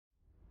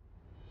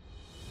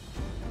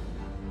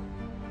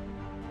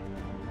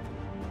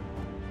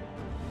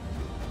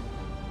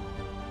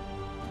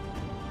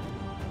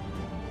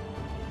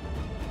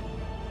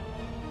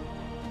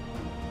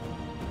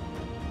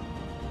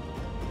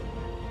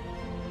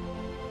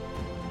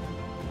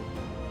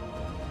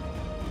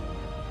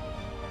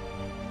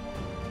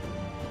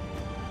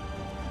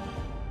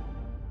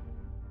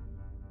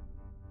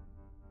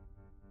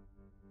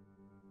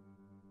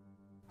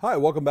Hi,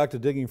 welcome back to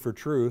Digging for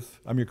Truth.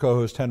 I'm your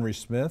co-host Henry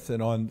Smith,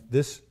 and on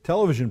this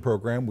television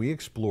program we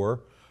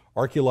explore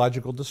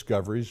archaeological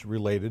discoveries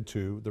related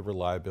to the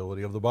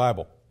reliability of the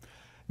Bible.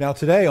 Now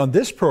today on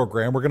this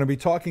program we're going to be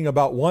talking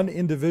about one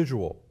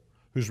individual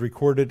who's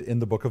recorded in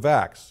the book of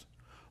Acts,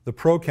 the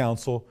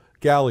Proconsul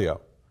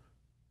Gallio.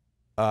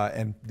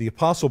 And the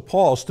Apostle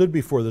Paul stood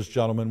before this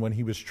gentleman when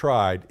he was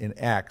tried in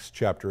Acts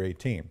chapter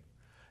 18.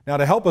 Now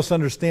to help us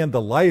understand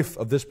the life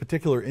of this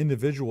particular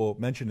individual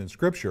mentioned in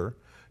Scripture,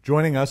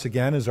 joining us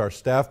again is our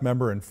staff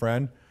member and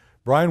friend,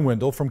 Bryan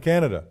Windle from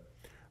Canada.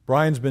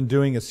 Bryan's been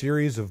doing a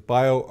series of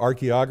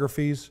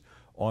bioarchaeographies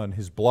on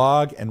his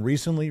blog and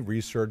recently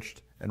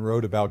researched and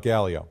wrote about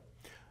Gallio.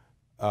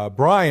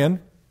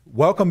 Bryan,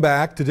 welcome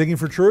back to Digging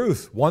for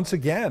Truth once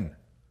again.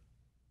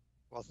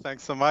 Well,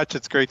 thanks so much.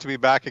 It's great to be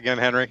back again,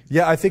 Henry.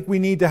 Yeah, I think we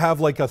need to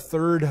have like a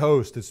third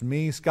host. It's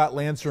me, Scott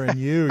Lancer, and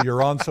you.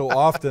 You're on so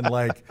often,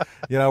 we're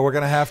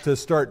going to have to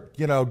start,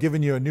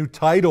 giving you a new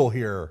title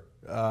here.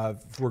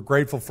 We're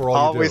grateful for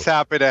all you do. Always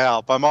happy to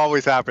help. I'm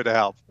always happy to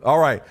help. All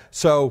right.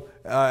 So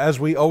as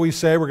we always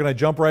say, we're going to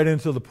jump right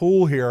into the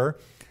pool here.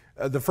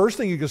 The first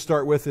thing you can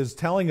start with is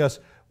telling us,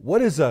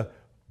 what is a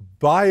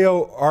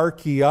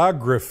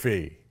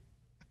bioarchaeography?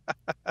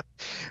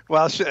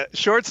 Well,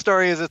 short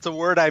story is it's a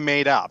word I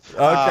made up.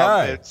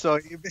 Okay. So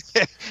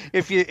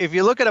if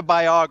you look at a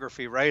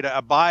biography, right,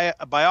 a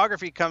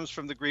biography comes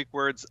from the Greek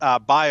words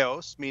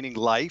bios, meaning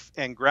life,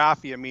 and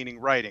graphia, meaning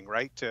writing,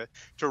 right, to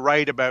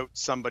write about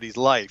somebody's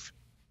life.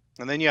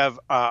 And then you have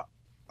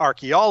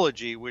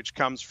archaeology, which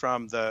comes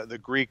from the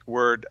Greek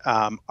word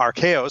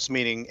archaeos,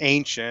 meaning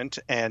ancient,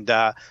 and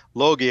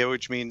logia,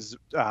 which means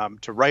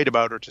to write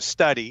about or to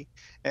study.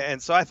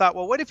 And so I thought,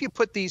 well, what if you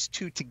put these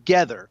two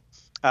together?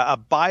 A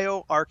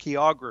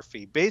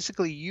bioarchaeography,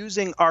 basically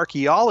using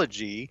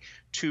archaeology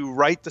to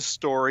write the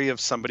story of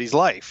somebody's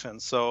life.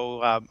 And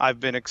so I've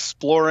been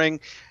exploring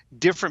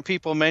different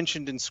people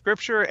mentioned in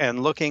Scripture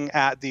and looking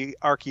at the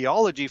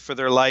archaeology for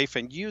their life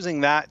and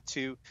using that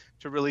to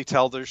really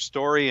tell their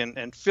story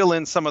and fill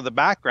in some of the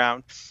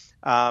background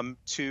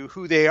to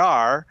who they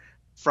are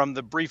from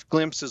the brief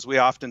glimpses we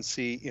often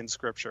see in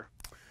Scripture.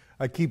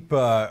 I keep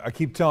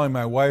telling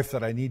my wife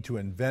that I need to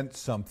invent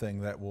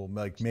something that will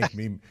make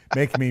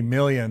me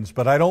millions,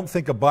 but I don't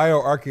think a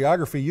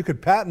bioarchaeography, you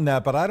could patent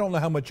that, but I don't know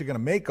how much you're going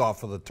to make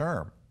off of the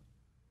term.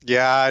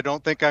 Yeah, I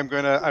don't think I'm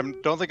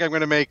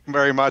gonna make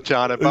very much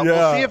on it, but yeah.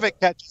 We'll see if it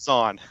catches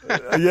on.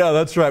 Yeah,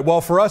 that's right.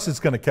 Well, for us, it's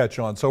going to catch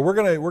on. So we're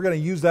gonna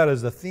use that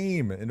as a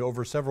theme and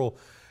over several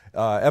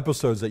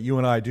episodes that you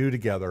and I do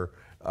together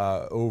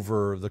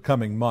over the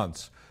coming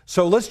months.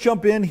 So let's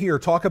jump in here,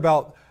 talk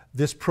about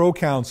this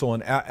proconsul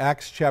in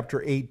Acts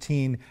chapter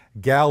 18,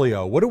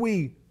 Gallio. What do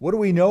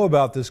we know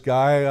about this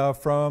guy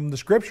from the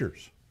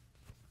Scriptures?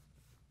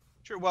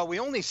 Sure. Well, we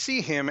only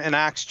see him in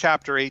Acts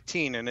chapter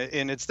 18, and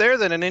it's there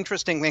that an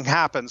interesting thing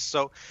happens.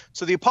 So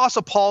the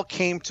Apostle Paul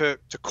came to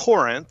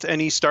Corinth, and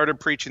he started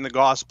preaching the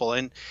gospel,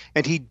 and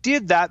he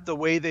did that the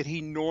way that he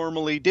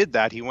normally did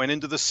that. He went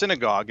into the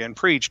synagogue and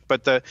preached,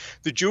 but the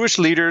Jewish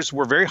leaders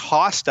were very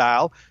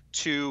hostile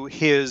to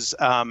his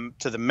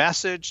to the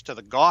message, to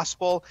the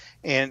gospel,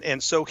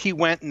 and so he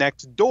went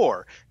next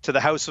door to the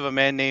house of a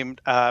man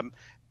named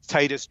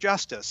Titus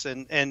Justus,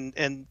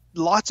 and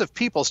lots of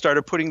people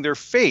started putting their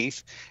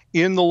faith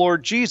in the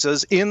Lord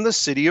Jesus in the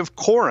city of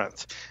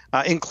Corinth,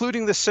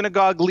 including the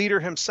synagogue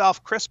leader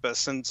himself,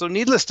 Crispus. And so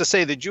needless to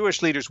say, the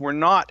Jewish leaders were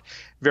not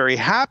very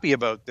happy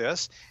about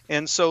this.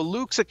 And so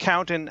Luke's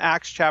account in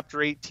Acts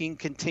chapter 18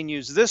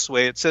 continues this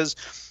way. It says,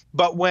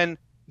 "But when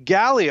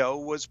Gallio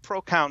was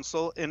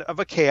proconsul of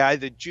Achaia,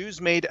 the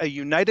Jews made a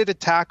united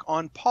attack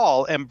on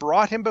Paul and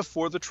brought him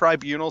before the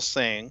tribunal,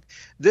 saying,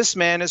 'This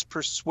man is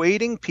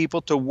persuading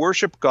people to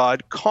worship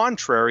God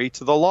contrary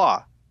to the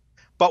law.'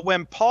 But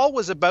when Paul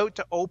was about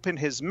to open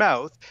his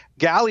mouth,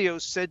 Gallio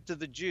said to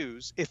the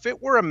Jews, 'If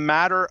it were a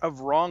matter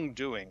of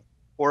wrongdoing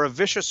or a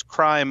vicious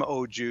crime,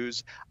 O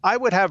Jews, I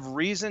would have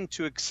reason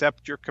to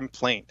accept your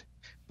complaint.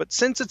 But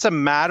since it's a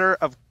matter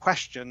of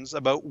questions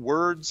about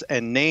words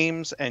and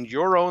names and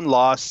your own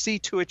law, see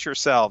to it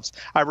yourselves.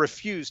 I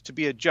refuse to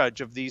be a judge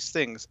of these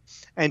things.'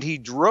 And he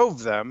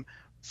drove them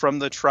from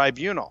the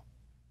tribunal."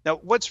 Now,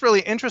 what's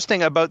really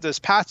interesting about this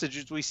passage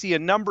is we see a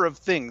number of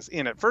things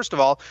in it. First of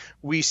all,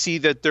 we see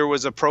that there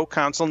was a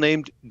proconsul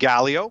named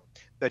Gallio,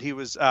 that he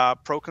was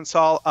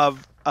proconsul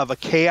of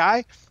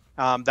Achaia,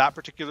 that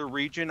particular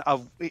region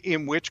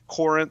in which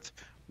Corinth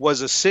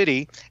was a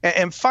city.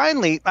 And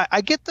finally,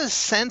 I get the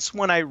sense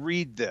when I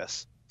read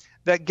this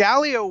that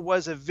Gallio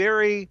was a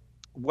very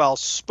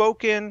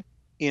well-spoken,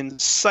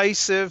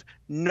 incisive,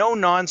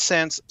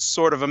 no-nonsense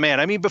sort of a man.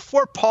 I mean,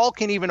 before Paul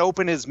can even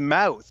open his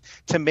mouth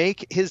to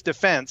make his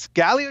defense,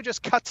 Gallio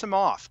just cuts him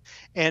off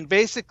and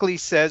basically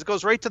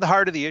goes right to the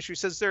heart of the issue,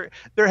 says there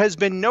has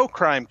been no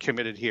crime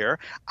committed here.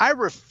 I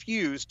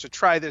refuse to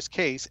try this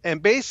case,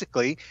 and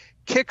basically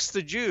kicks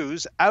the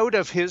Jews out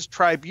of his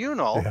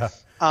tribunal. Yeah.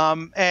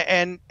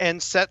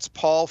 And sets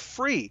Paul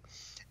free.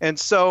 And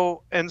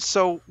so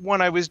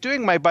when I was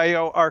doing my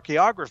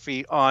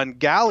bioarchaeography on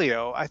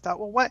Gallio, I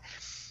thought, well,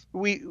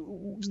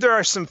 there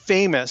are some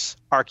famous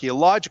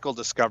archaeological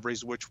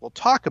discoveries which we'll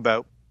talk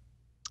about.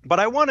 But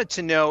I wanted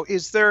to know,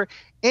 is there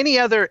any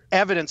other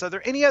evidence, are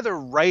there any other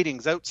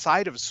writings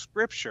outside of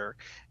Scripture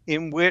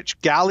in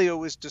which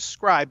Gallio is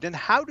described, and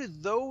how do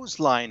those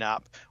line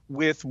up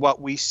with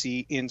what we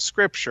see in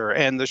Scripture?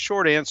 And the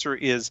short answer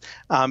is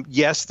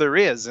yes, there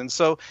is. And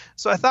so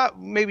I thought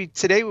maybe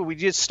today we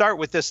just start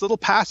with this little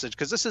passage,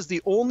 because this is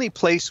the only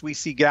place we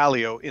see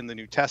Gallio in the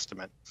New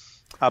Testament.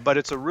 But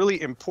it's a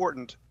really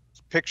important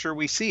picture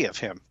we see of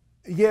him.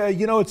 Yeah,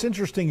 you know, it's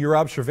interesting, your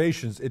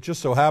observations. It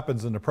just so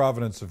happens in the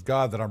providence of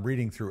God that I'm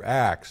reading through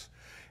Acts.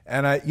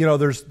 And,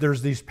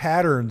 there's these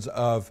patterns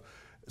of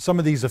some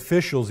of these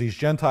officials, these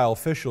Gentile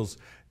officials,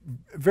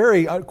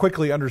 very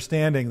quickly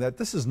understanding that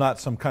this is not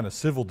some kind of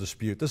civil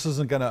dispute. This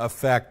isn't going to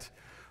affect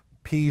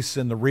peace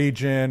in the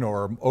region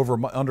or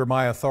under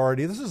my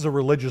authority. This is a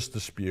religious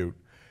dispute.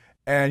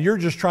 And you're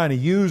just trying to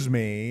use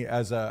me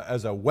as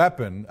a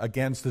weapon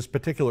against this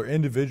particular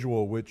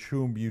individual with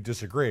whom you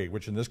disagree,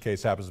 which in this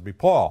case happens to be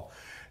Paul.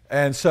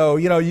 And so,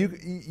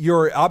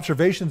 your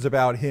observations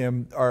about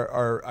him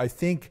are, I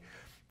think,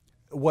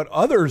 what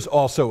others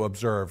also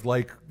observed.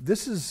 Like,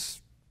 this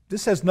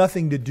has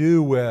nothing to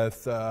do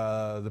with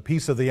the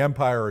peace of the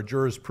empire or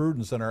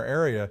jurisprudence in our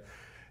area.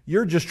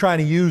 You're just trying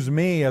to use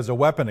me as a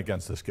weapon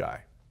against this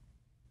guy.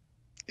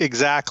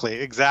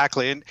 Exactly.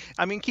 And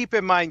I mean, keep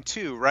in mind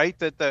too, right,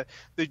 that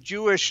the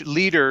Jewish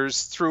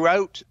leaders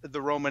throughout the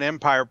Roman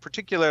Empire,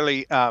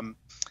 particularly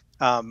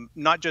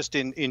not just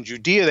in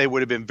Judea, they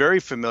would have been very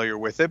familiar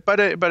with it, but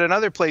in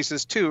other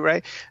places too,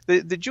 right?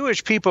 The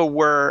Jewish people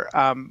were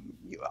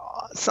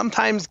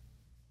sometimes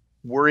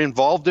were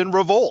involved in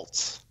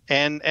revolts,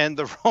 and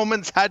the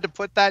Romans had to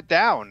put that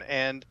down,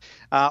 and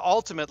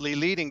ultimately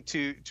leading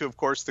to of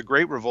course the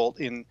Great Revolt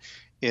in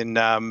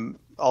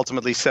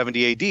ultimately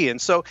 70 AD.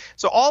 And so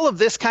all of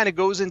this kind of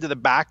goes into the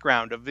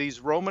background of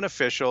these Roman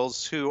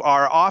officials who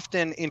are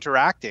often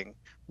interacting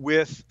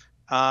with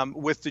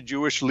the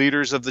Jewish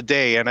leaders of the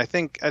day. And I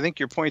think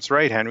your point's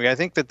right, Henry. I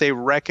think that they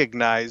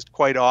recognized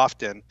quite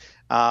often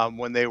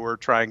when they were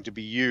trying to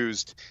be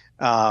used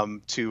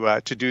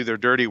to do their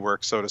dirty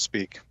work, so to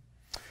speak.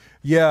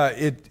 Yeah,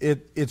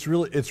 it's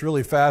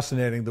really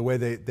fascinating the way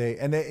they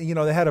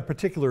had a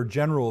particular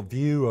general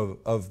view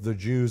of the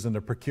Jews and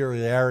the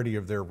peculiarity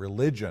of their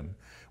religion,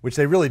 which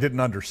they really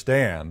didn't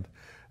understand.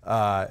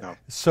 No.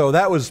 So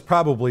that was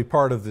probably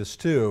part of this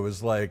too. It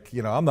was like,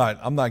 I'm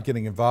not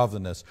getting involved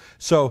in this.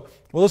 So,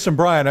 well, listen,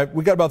 Bryan,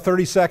 we got about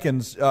 30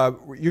 seconds. You're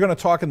going to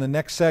talk in the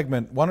next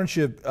segment. Why don't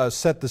you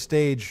set the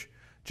stage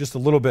just a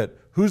little bit?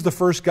 Who's the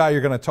first guy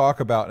you're going to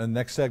talk about in the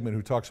next segment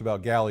who talks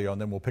about Gallio,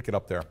 and then we'll pick it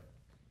up there.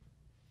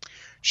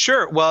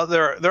 Sure. Well,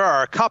 there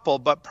are a couple,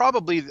 but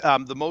probably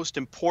the most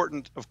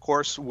important, of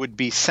course, would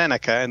be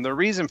Seneca, and the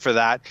reason for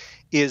that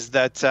is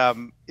that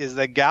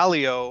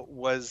Gallio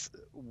was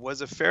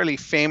a fairly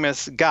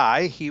famous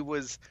guy. He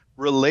was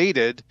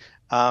related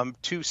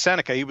to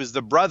Seneca. He was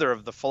the brother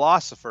of the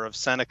philosopher of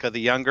Seneca the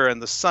Younger and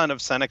the son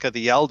of Seneca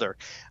the Elder.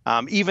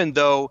 Even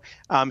though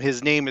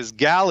his name is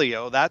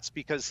Gallio, that's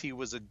because he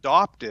was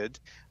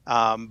adopted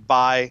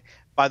by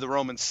the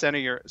Roman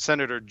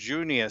Senator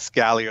Junius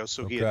Gallio,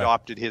 so he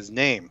adopted his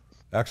name.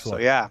 Excellent.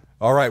 So, yeah.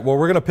 All right, well,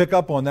 we're going to pick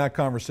up on that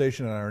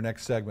conversation in our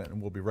next segment,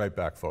 and we'll be right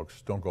back,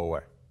 folks. Don't go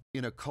away.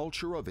 In a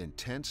culture of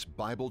intense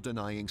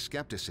Bible-denying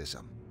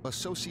skepticism,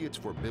 Associates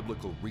for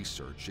Biblical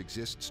Research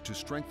exists to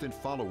strengthen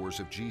followers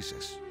of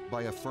Jesus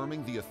by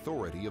affirming the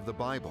authority of the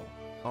Bible.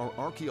 Our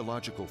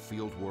archaeological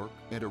fieldwork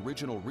and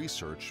original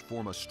research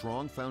form a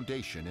strong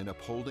foundation in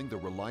upholding the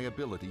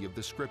reliability of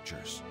the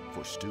Scriptures.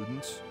 For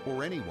students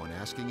or anyone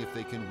asking if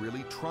they can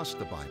really trust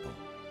the Bible,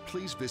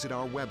 please visit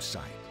our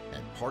website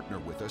and partner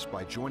with us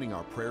by joining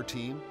our prayer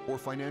team or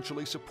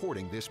financially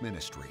supporting this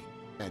ministry.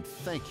 And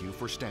thank you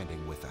for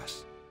standing with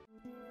us.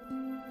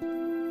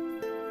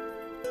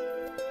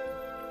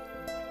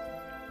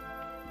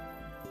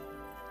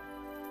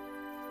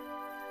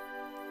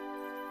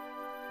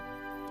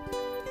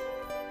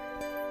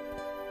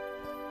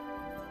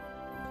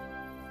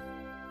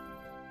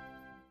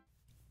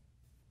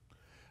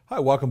 Hi,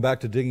 welcome back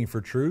to Digging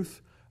for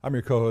Truth. I'm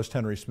your co-host,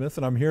 Henry Smith,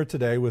 and I'm here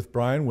today with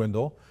Bryan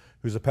Windle,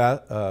 who's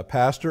a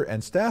pastor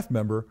and staff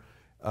member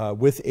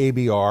with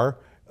ABR.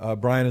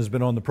 Bryan has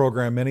been on the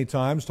program many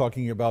times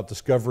talking about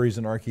discoveries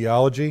in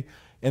archaeology,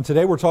 and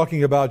today we're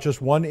talking about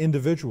just one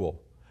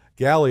individual,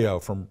 Gallio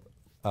from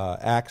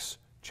Acts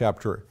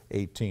chapter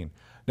 18.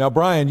 Now,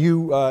 Bryan,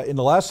 you in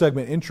the last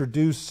segment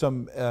introduced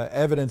some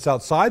evidence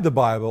outside the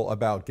Bible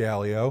about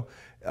Gallio.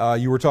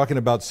 You were talking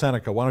about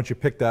Seneca. Why don't you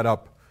pick that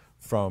up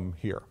from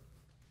here?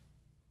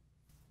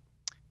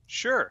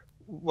 Sure.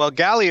 Well,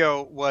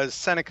 Gallio was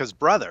Seneca's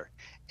brother,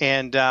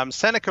 and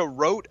Seneca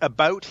wrote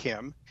about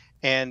him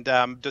and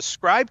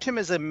described him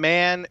as a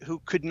man who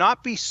could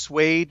not be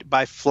swayed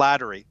by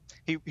flattery.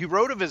 He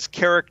wrote of his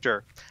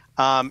character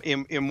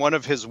in one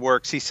of his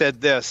works. He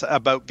said this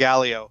about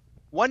Gallio: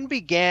 One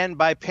began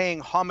by paying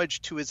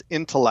homage to his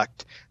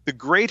intellect, the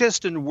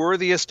greatest and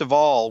worthiest of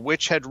all,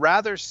 which had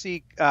rather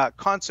seek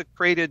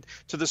consecrated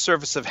to the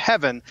service of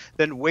heaven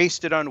than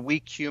wasted on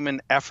weak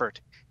human effort.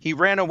 He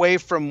ran away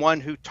from one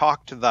who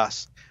talked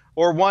thus,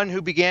 or one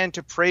who began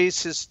to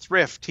praise his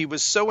thrift. He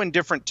was so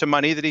indifferent to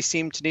money that he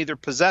seemed to neither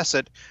possess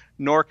it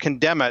nor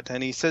condemn it.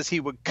 And he says he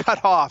would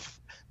cut off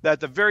at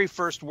the very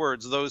first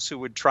words those who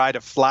would try to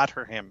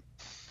flatter him.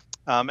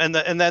 And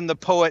then the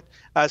poet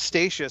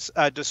Statius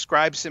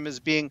describes him as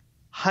being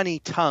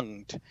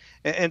honey-tongued.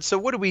 And so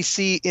what do we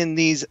see in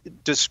these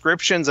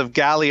descriptions of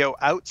Gallio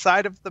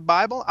outside of the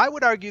Bible? I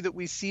would argue that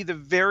we see the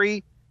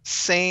very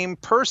same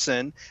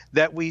person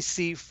that we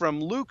see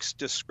from Luke's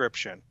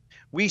description.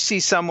 We see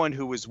someone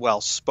who was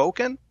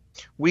well-spoken.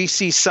 We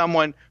see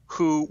someone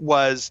who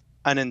was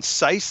an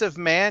incisive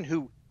man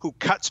who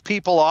cuts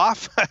people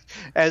off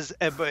as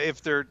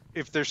if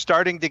they're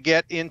starting to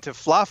get into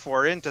fluff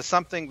or into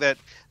something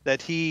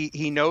that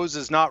he knows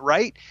is not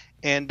right.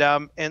 And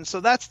so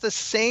that's the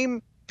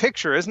same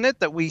picture, isn't it,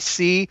 that we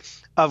see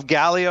of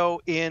Gallio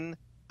in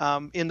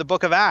the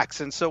book of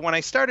Acts. And so when I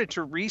started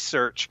to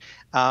research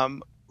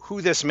who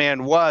this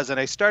man was, and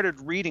I started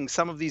reading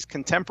some of these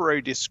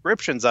contemporary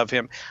descriptions of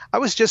him, I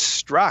was just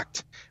struck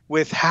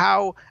with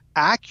how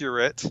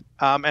accurate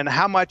and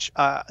how much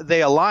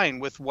they align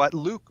with what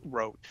Luke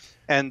wrote.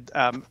 And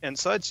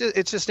so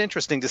it's just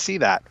interesting to see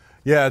that.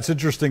 Yeah, it's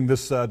interesting,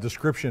 this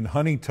description,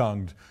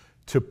 honey-tongued.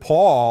 To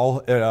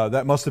Paul,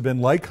 that must have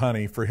been like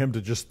honey for him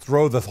to just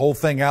throw the whole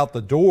thing out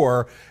the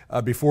door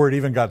before it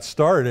even got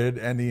started.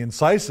 And the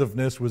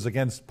incisiveness was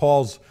against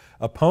Paul's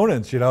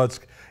opponents. You know,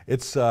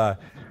 it's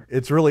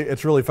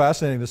really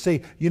fascinating to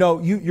see. You know,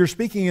 you're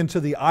speaking into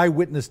the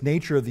eyewitness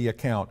nature of the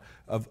account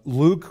of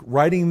Luke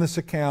writing this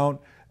account.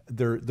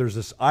 There's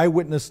this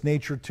eyewitness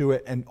nature to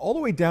it, and all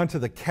the way down to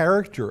the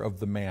character of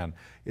the man.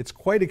 It's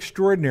quite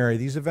extraordinary.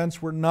 These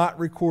events were not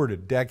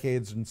recorded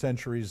decades and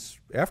centuries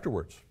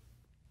afterwards.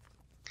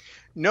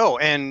 No,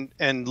 and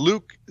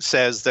Luke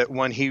says that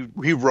when he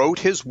wrote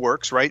his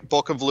works, right,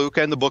 Book of Luke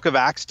and the Book of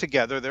Acts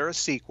together, they're a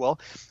sequel,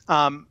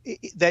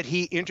 that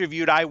he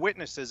interviewed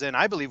eyewitnesses. And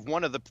I believe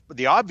one of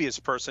the obvious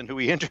person who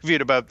he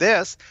interviewed about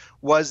this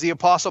was the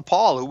Apostle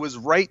Paul, who was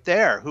right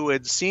there, who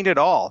had seen it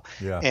all.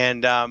 Yeah.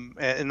 And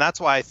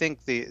that's why I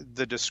think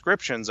the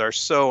descriptions are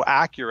so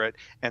accurate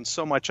and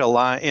so much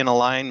in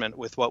alignment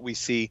with what we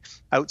see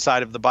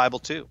outside of the Bible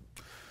too.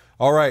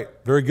 All right,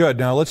 very good.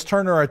 Now let's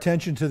turn our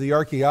attention to the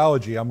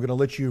archaeology. I'm going to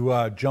let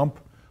you jump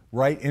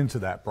right into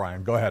that,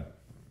 Bryan. Go ahead.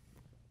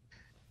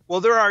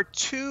 Well, there are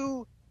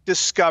two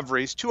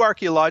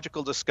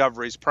archaeological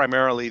discoveries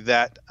primarily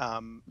that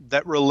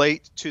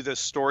relate to the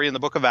story in the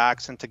book of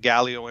Acts and to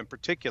Gallio in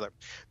particular.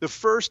 The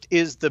first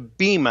is the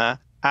bema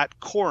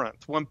at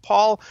Corinth. When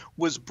Paul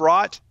was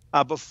brought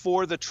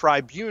before the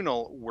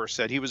tribunal, we're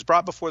said. He was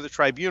brought before the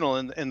tribunal,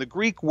 and the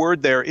Greek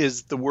word there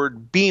is the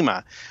word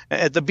bema.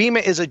 The bema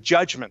is a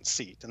judgment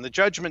seat, and the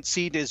judgment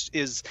seat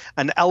is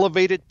an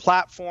elevated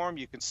platform.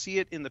 You can see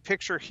it in the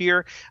picture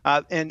here,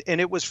 and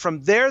it was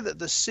from there that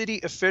the city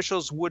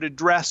officials would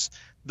address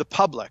the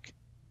public.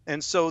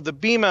 And so the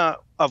bema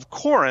of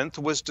Corinth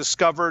was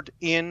discovered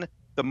in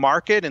the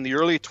market in the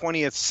early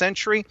 20th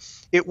century.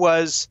 It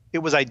was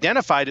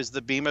identified as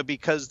the bema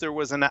because there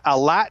was a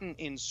Latin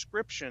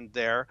inscription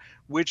there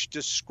which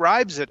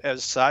describes it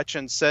as such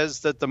and says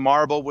that the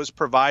marble was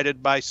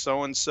provided by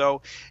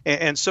so-and-so.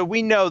 And so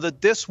we know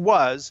that this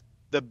was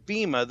the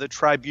bema, the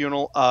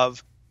tribunal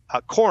of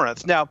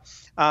Corinth. Now,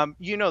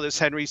 you know this,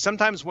 Henry.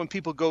 Sometimes when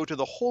people go to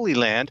the Holy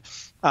Land,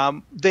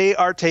 they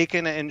are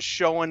taken and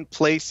shown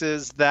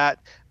places that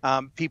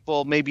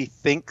people maybe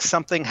think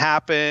something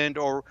happened,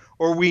 or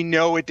we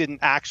know it didn't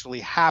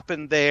actually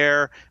happen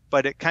there,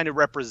 but it kind of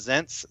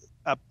represents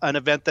an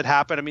event that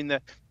happened. I mean,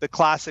 the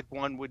classic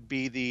one would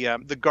be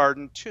the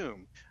Garden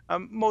Tomb.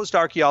 Most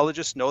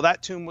archaeologists know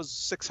that tomb was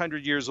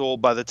 600 years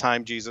old by the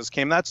time Jesus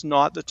came. That's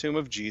not the tomb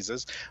of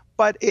Jesus,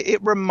 but it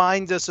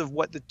reminds us of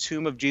what the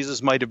tomb of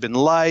Jesus might have been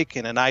like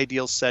in an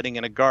ideal setting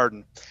in a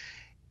garden.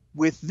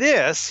 With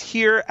this,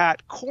 here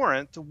at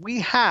Corinth,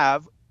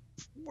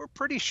 we're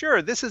pretty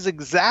sure this is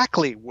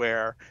exactly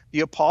where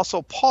the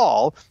Apostle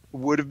Paul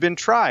would have been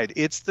tried.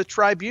 It's the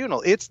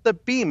tribunal. It's the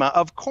bema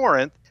of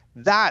Corinth.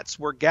 That's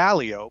where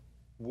Gallio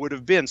would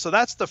have been. So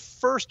that's the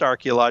first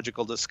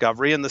archaeological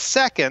discovery. And the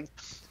second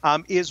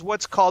is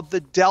what's called the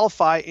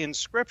Delphi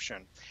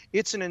Inscription.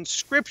 It's an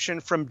inscription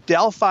from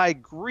Delphi,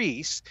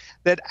 Greece,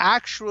 that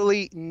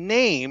actually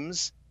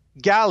names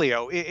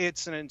Gallio.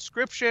 It's an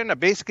inscription,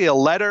 basically a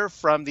letter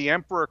from the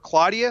Emperor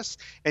Claudius,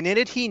 and in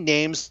it he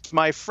names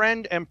my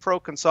friend and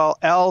proconsul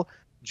L.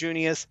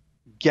 Junius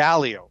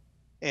Gallio.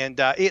 And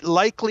it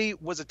likely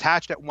was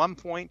attached at one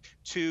point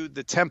to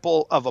the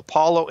Temple of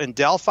Apollo in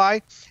Delphi.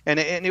 And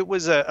it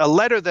was a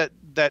letter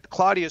that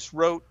Claudius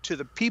wrote to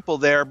the people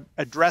there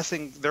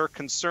addressing their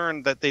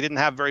concern that they didn't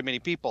have very many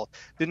people,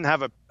 didn't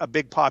have a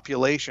big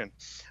population.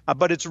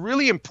 But it's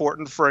really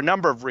important for a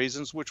number of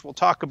reasons, which we'll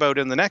talk about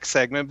in the next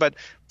segment. But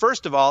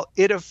first of all,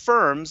 it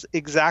affirms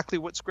exactly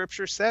what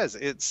Scripture says.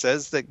 It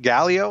says that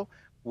Gallio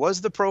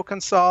was the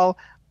proconsul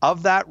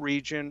of that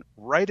region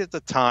right at the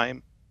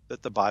time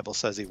that the Bible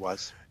says he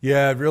was.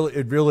 Yeah, it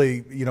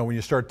really, when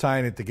you start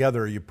tying it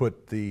together, you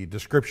put the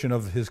description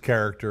of his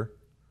character,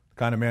 the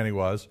kind of man he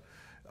was,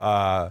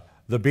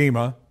 the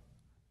bema,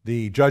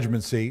 the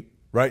judgment seat,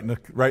 right in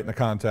the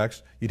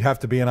context. You'd have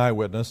to be an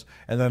eyewitness,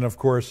 and then of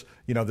course,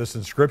 this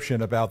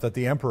inscription about that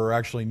the emperor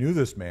actually knew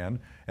this man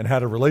and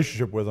had a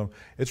relationship with him.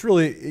 It's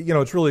really,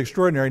 it's really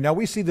extraordinary. Now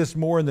we see this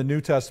more in the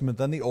New Testament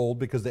than the Old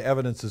because the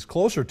evidence is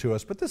closer to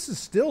us, but this is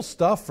still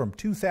stuff from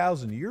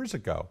 2,000 years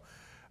ago.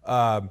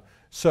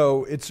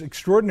 So it's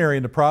extraordinary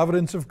in the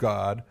providence of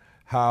God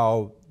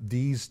how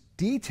these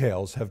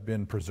details have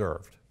been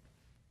preserved.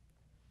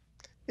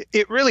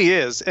 It really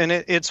is. And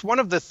it's one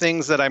of the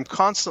things that I'm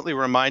constantly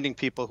reminding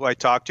people who I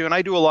talk to, and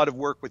I do a lot of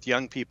work with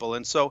young people.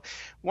 And so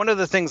one of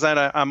the things that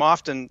I'm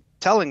often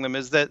telling them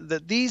is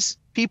that these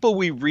people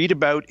we read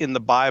about in the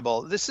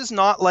Bible, this is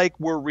not like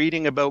we're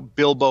reading about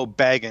Bilbo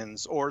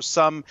Baggins or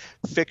some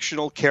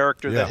fictional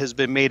character that has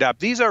been made up.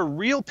 These are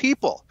real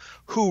people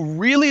who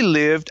really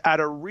lived at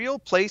a real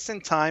place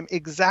and time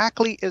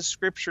exactly as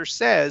Scripture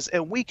says,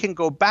 and we can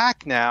go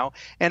back now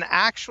and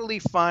actually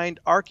find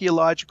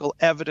archaeological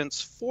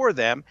evidence for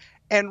them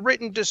and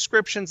written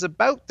descriptions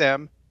about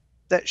them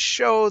that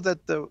show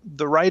that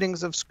the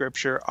writings of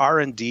Scripture are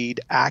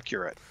indeed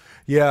accurate.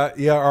 Yeah.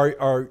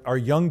 Our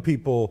young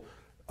people,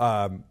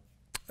 the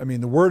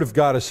Word of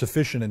God is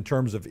sufficient in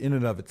terms of in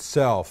and of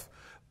itself,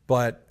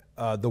 but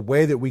the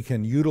way that we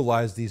can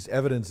utilize these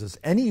evidences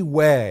any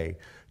way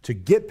to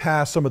get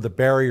past some of the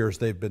barriers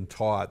they've been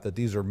taught, that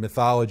these are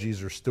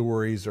mythologies or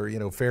stories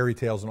or, fairy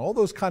tales and all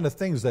those kind of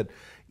things that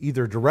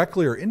either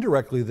directly or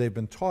indirectly they've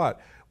been taught,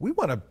 we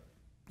want to,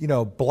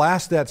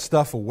 blast that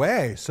stuff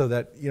away so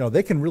that,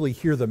 they can really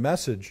hear the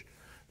message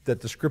that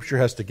the Scripture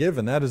has to give,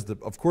 and that is,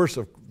 of course,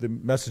 the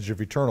message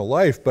of eternal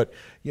life. But,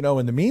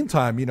 in the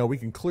meantime, we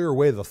can clear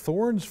away the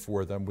thorns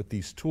for them with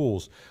these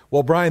tools.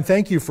 Well, Bryan,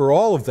 thank you for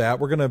all of that.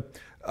 We're going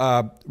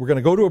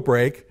to go to a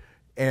break,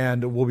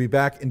 and we'll be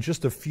back in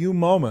just a few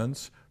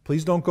moments.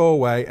 Please don't go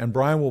away, and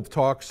Bryan will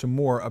talk some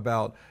more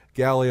about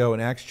Gallio in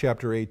Acts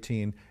chapter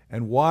 18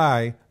 and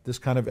why this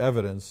kind of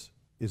evidence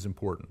is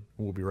important.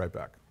 We'll be right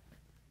back.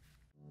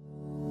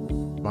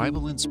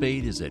 Bible in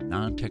Spade is a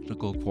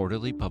non-technical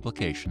quarterly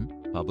publication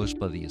published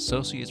by the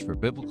Associates for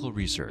Biblical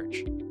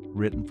Research.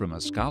 Written from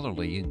a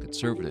scholarly and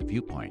conservative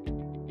viewpoint,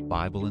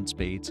 Bible in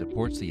Spade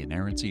supports the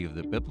inerrancy of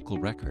the biblical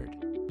record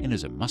and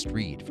is a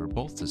must-read for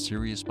both the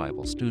serious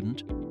Bible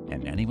student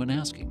and anyone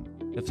asking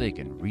if they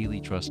can really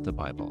trust the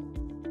Bible.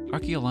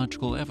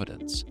 Archaeological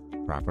evidence,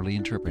 properly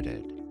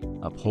interpreted,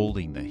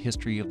 upholding the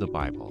history of the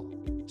Bible.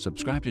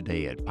 Subscribe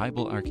today at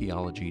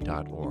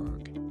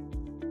BibleArchaeology.org.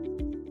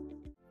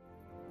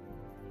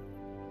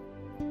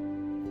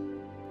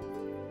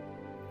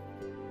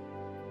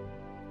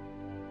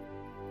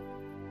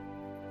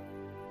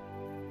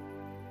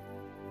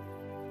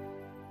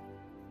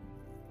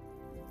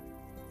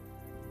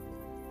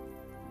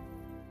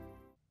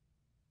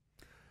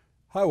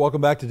 Hi,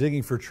 welcome back to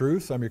Digging for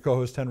Truth. I'm your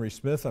co-host, Henry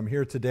Smith. I'm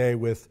here today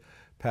with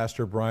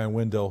Pastor Bryan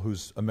Windle,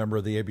 who's a member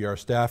of the ABR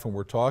staff, and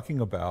we're talking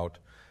about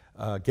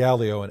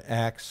Gallio in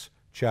Acts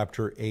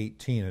chapter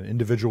 18, an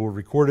individual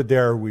recorded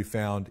there we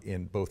found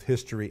in both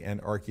history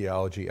and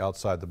archaeology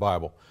outside the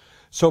Bible.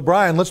 So,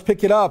 Bryan, let's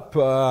pick it up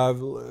a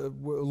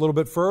little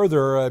bit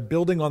further,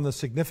 building on the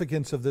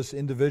significance of this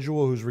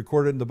individual who's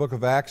recorded in the book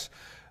of Acts.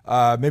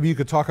 Maybe you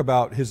could talk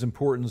about his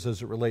importance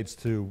as it relates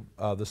to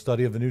the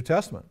study of the New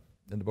Testament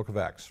in the book of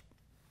Acts.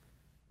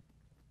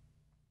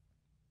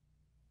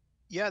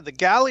 Yeah, the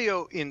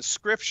Gallio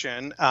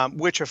inscription,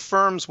 which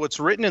affirms what's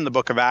written in the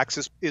book of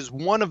Acts, is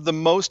one of the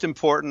most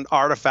important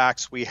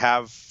artifacts we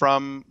have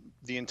from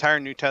the entire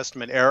New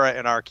Testament era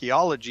in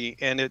archaeology,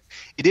 and it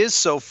is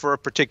so for a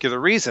particular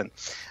reason.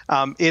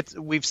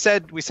 We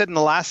said in the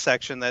last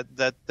section that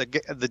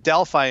the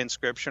Delphi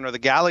inscription or the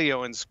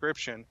Gallio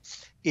inscription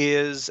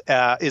is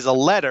a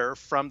letter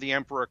from the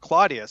Emperor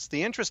Claudius.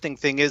 The interesting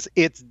thing is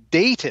it's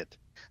dated.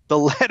 The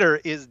letter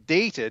is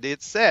dated.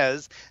 It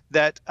says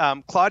that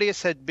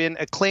Claudius had been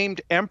acclaimed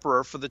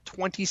emperor for the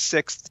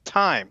 26th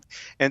time.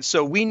 And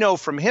so we know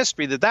from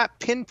history that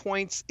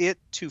pinpoints it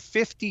to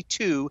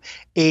 52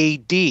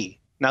 AD.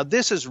 Now,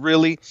 this is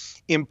really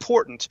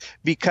important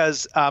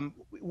because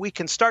we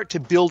can start to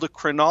build a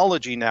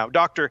chronology now.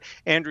 Dr.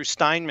 Andrew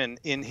Steinman,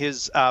 in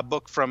his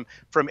book From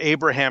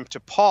Abraham to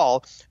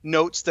Paul,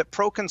 notes that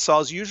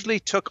proconsuls usually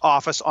took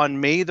office on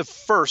May the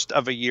 1st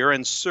of a year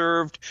and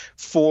served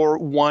for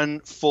 1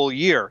 full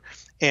year.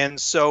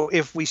 And so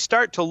if we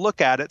start to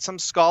look at it, some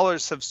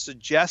scholars have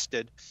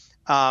suggested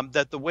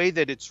that the way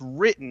that it's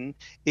written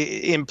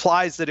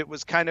implies that it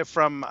was kind of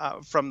from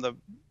the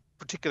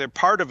particular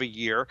part of a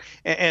year.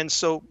 And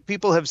so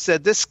people have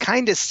said this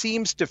kind of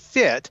seems to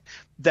fit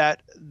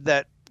that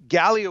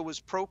Gallio was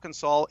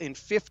proconsul in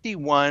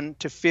 51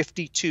 to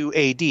 52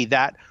 AD,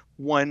 that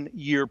 1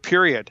 year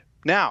period.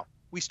 Now,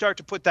 we start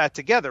to put that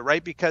together,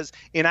 right? Because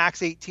in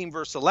Acts 18,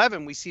 verse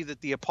 11, we see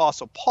that the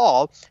Apostle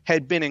Paul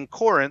had been in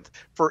Corinth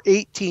for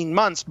 18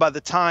 months by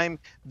the time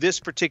this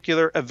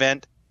particular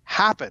event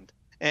happened.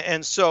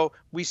 And so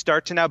we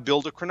start to now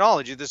build a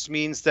chronology. This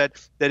means that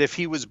if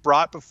he was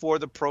brought before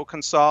the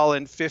Proconsul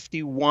in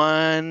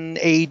 51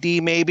 AD,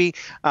 maybe,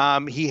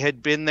 he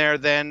had been there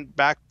then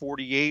back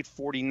 48,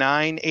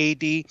 49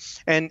 AD.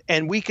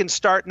 And we can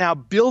start now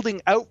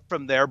building out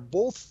from there,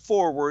 both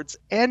forwards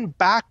and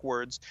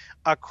backwards,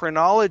 a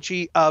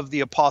chronology of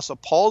the Apostle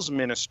Paul's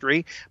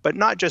ministry, but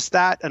not just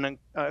that,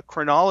 a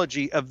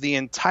chronology of the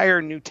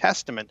entire New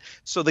Testament.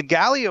 So the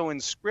Gallio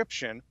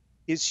inscription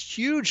is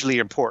hugely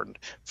important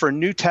for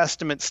New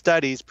Testament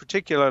studies,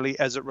 particularly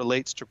as it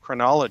relates to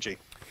chronology.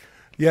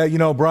 Yeah, you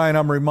know, Brian,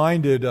 I'm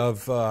reminded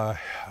of,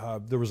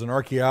 there was an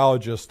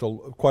archaeologist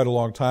quite a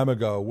long time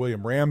ago,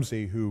 William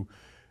Ramsey, who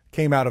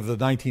came out of the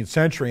 19th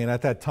century, and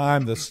at that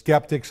time the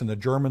skeptics and the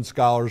German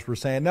scholars were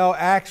saying, no,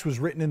 Acts was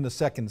written in the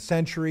 2nd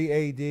century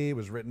AD, it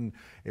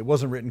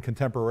wasn't written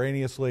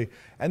contemporaneously,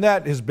 and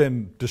that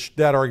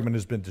argument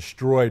has been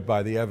destroyed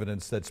by the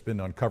evidence that's been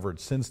uncovered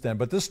since then.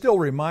 But this still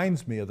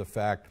reminds me of the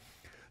fact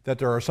that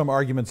there are some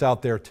arguments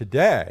out there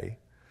today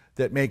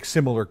that make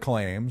similar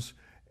claims,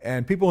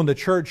 and people in the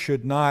church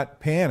should not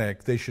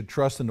panic. They should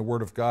trust in the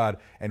Word of God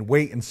and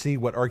wait and see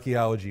what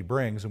archaeology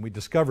brings. And we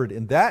discovered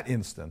in that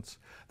instance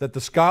that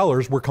the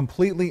scholars were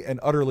completely and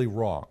utterly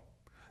wrong.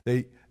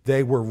 They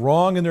were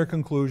wrong in their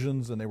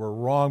conclusions, and they were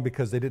wrong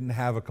because they didn't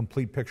have a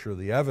complete picture of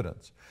the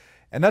evidence.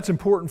 And that's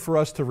important for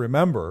us to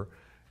remember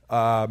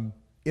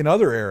in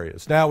other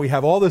areas. Now we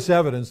have all this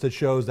evidence that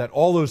shows that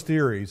all those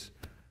theories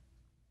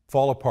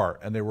fall apart,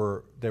 and they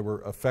were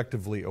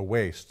effectively a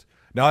waste.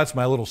 Now that's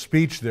my little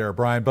speech there,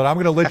 Brian, but I'm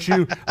going to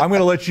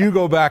let you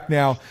go back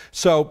now.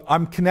 So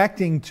I'm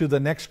connecting to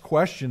the next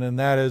question, and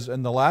that is,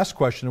 and the last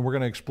question, and we're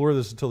going to explore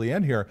this until the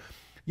end here.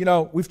 You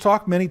know, we've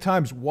talked many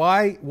times,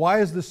 why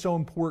is this so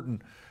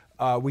important?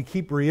 We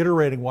keep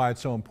reiterating why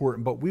it's so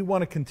important, but we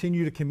want to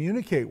continue to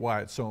communicate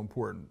why it's so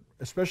important,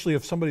 especially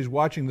if somebody's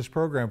watching this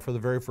program for the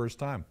very first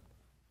time.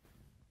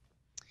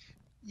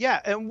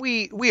 Yeah, and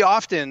we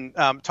often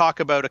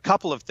talk about a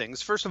couple of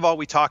things. First of all,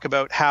 we talk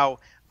about how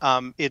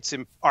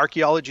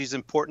archaeology is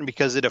important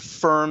because it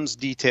affirms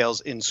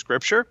details in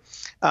Scripture.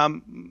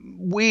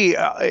 We,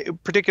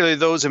 particularly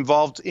those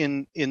involved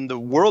in the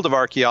world of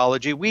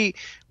archaeology, we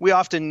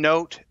often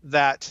note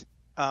that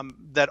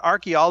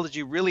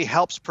archaeology really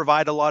helps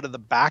provide a lot of the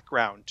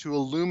background to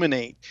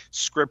illuminate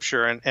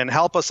Scripture and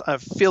help us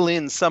fill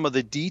in some of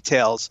the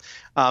details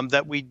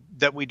that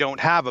we don't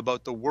have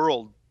about the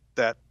world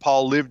that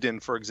Paul lived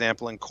in, for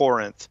example, in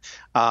Corinth,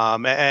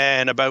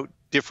 and about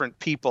different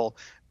people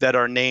that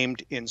are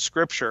named in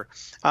Scripture.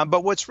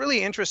 But what's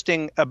really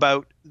interesting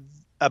about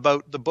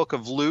the book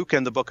of Luke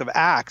and the book of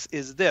Acts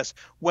is this.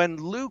 When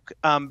Luke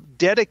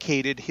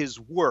dedicated his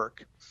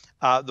work,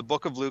 the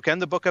book of Luke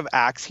and the book of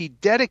Acts, he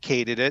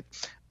dedicated it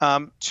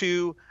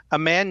to a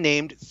man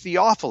named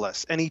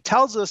Theophilus. And he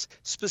tells us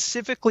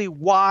specifically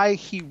why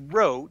he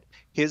wrote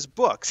his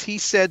books. He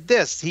said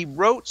this: he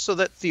wrote so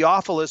that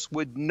Theophilus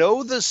would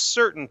know the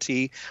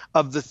certainty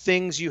of the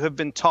things you have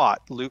been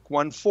taught, Luke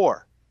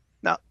 1:4.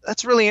 Now,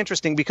 that's really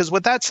interesting, because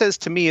what that says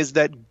to me is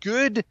that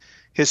good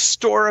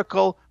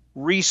historical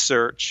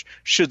research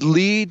should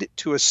lead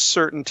to a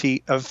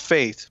certainty of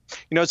faith.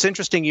 You know, it's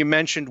interesting you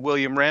mentioned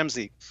William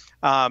Ramsey,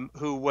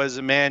 who was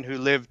a man who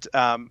lived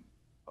a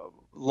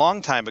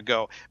long time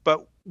ago.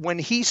 But when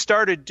he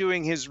started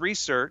doing his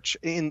research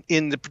in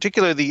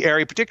particularly the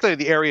area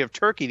of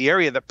Turkey, the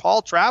area that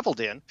Paul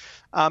traveled in,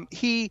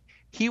 he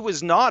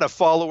was not a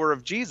follower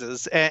of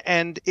Jesus.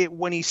 And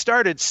when he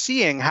started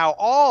seeing how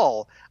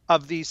all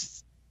of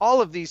these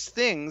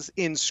things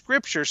in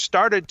Scripture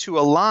started to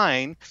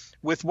align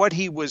with what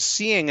he was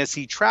seeing as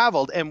he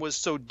traveled, and was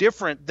so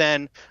different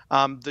than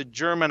the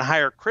German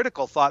higher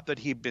critical thought that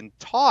he'd been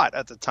taught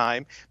at the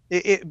time,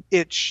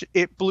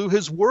 it blew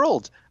his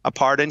world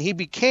apart. And he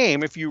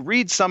became, if you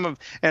read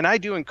and I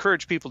do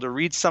encourage people to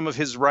read some of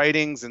his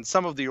writings and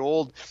some of the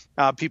old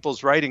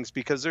people's writings,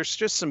 because there's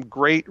just some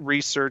great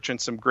research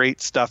and some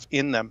great stuff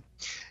in them.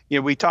 You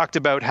know, we talked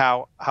about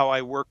how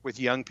I work with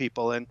young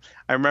people, and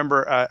I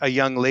remember a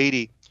young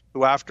lady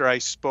who, after I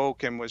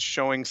spoke and was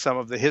showing some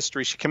of the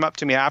history, she came up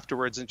to me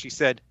afterwards and she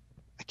said,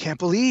 "I can't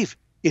believe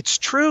it's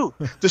true.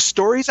 The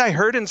stories I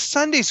heard in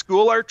Sunday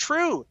school are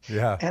true."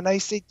 Yeah. And I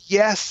said,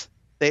 yes,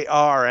 they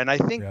are. And I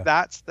think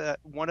that's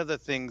one of the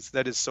things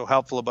that is so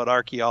helpful about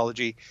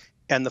archaeology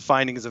and the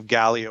findings of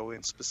Gallio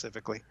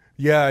specifically.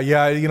 Yeah,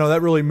 you know,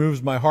 that really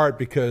moves my heart,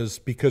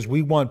 because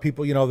we want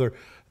people, you know,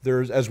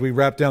 there's, as we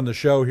wrap down the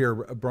show here,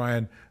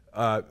 Brian,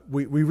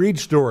 we read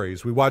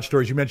stories, we watch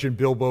stories. You mentioned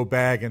Bilbo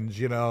Baggins,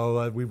 you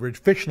know, we read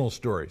fictional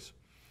stories.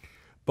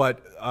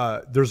 But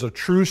there's a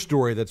true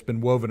story that's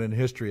been woven in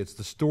history. It's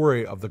the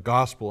story of the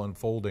gospel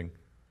unfolding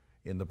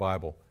in the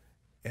Bible.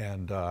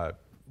 And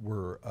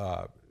we're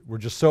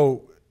just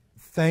so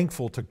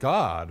thankful to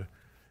God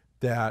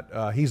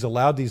that He's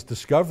allowed these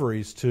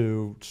discoveries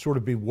to sort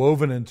of be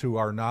woven into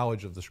our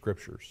knowledge of the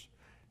Scriptures.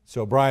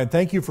 So, Brian,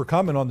 thank you for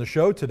coming on the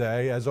show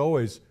today. As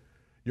always,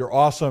 you're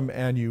awesome,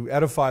 and you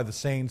edify the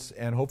saints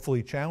and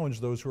hopefully challenge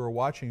those who are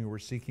watching who are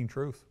seeking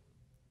truth.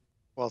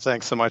 Well,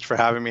 thanks so much for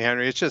having me,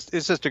 Henry. It's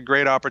just a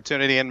great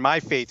opportunity, and my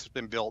faith's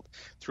been built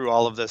through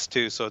all of this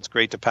too, so it's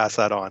great to pass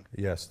that on.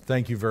 Yes,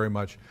 thank you very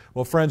much.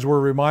 Well, friends, we're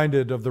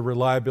reminded of the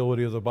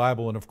reliability of the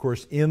Bible, and of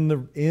course,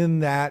 in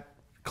that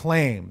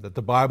claim that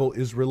the Bible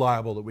is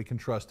reliable, that we can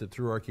trust it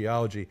through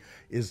archaeology,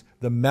 is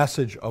the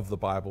message of the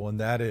Bible, and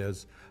that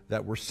is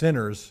that we're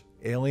sinners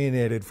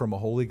alienated from a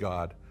holy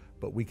God,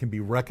 but we can be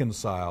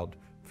reconciled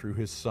through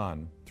His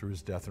Son, through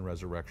His death and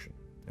resurrection.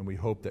 And we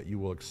hope that you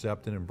will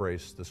accept and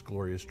embrace this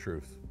glorious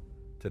truth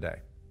today.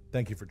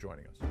 Thank you for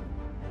joining us.